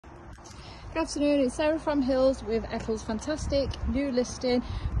Good afternoon, it's Sarah from Hills with Eccles' fantastic new listing.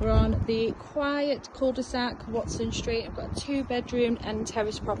 We're on the quiet cul-de-sac, Watson Street. I've got a 2-bedroom and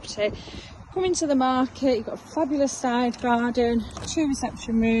terrace property coming to the market. You've got a fabulous side garden, 2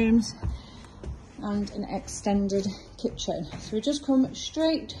 reception rooms and an extended kitchen. So we just come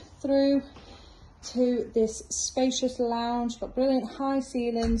straight through to this spacious lounge. Got brilliant high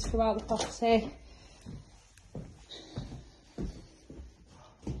ceilings throughout the property.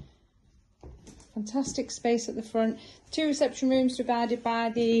 Fantastic space at the front. 2 reception rooms divided by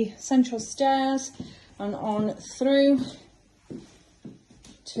the central stairs, and on through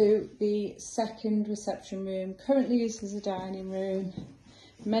to the 2nd reception room, currently used as a dining room.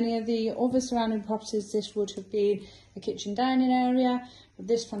 Many of the other surrounding properties, this would have been a kitchen dining area, but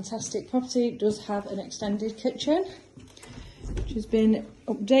this fantastic property does have an extended kitchen which has been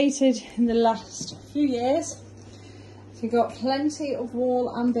updated in the last few years. So you've got plenty of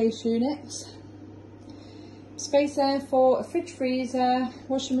wall and base units. Space there for a fridge, freezer,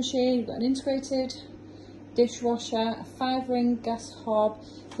 washing machine. You've got an integrated dishwasher, a 5-ring gas hob,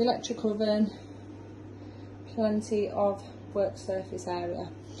 the electric oven, plenty of work surface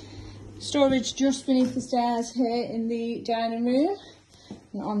area. Storage just beneath the stairs here in the dining room,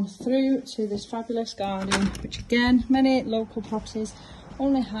 and on through to this fabulous garden, which again, many local properties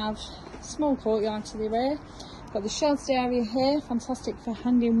only have a small courtyard to the rear. Got the shelved area here, fantastic for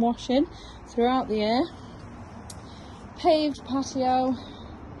handing washing throughout the year. Paved patio,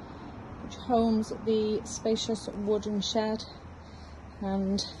 which homes the spacious wooden shed,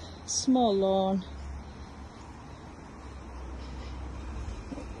 and small lawn.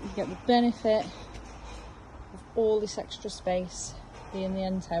 You get the benefit of all this extra space being the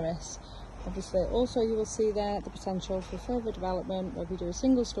end terrace. Obviously, also you will see there the potential for further development where we do a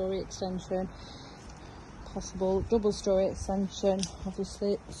single-storey extension, possible double-storey extension,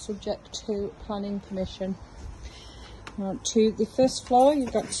 obviously subject to planning permission. To the first floor,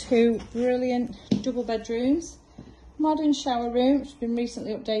 you've got 2 brilliant double bedrooms, modern shower room which has been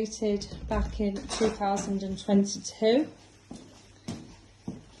recently updated back in 2022.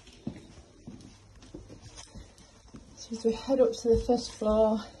 So as we head up to the first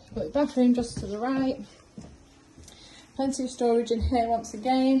floor, you've got your bathroom just to the right, plenty of storage in here once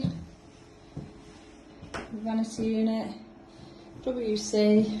again, vanity unit,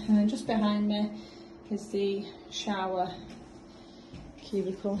 WC, and then just behind me is the shower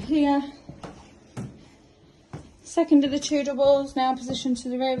cubicle here. Second of the 2 doubles, now positioned to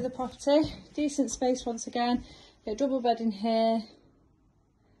the rear of the property. Decent space once again. Get a double bed in here.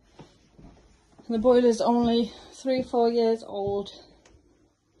 And the boiler's only 3-4 years old.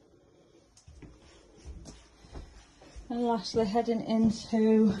 And lastly, heading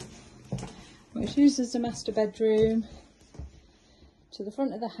into what is used as the master bedroom to the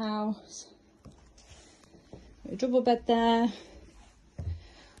front of the house. A double bed there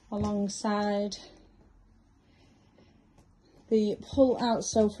alongside the pull-out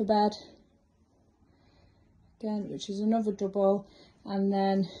sofa bed again, which is another double, and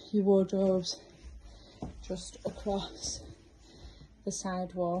then your wardrobes just across the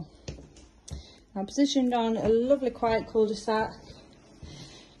side wall. Now positioned on a lovely quiet cul-de-sac,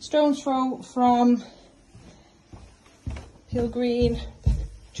 stone's throw from Hill Green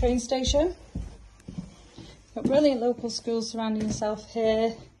train station. Got brilliant local schools surrounding yourself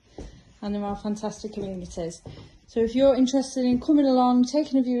here, and there are fantastic communities. So if you're interested in coming along,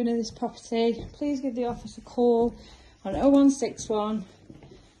 taking a viewing of this property, please give the office a call on 0161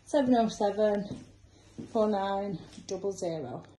 707 4900.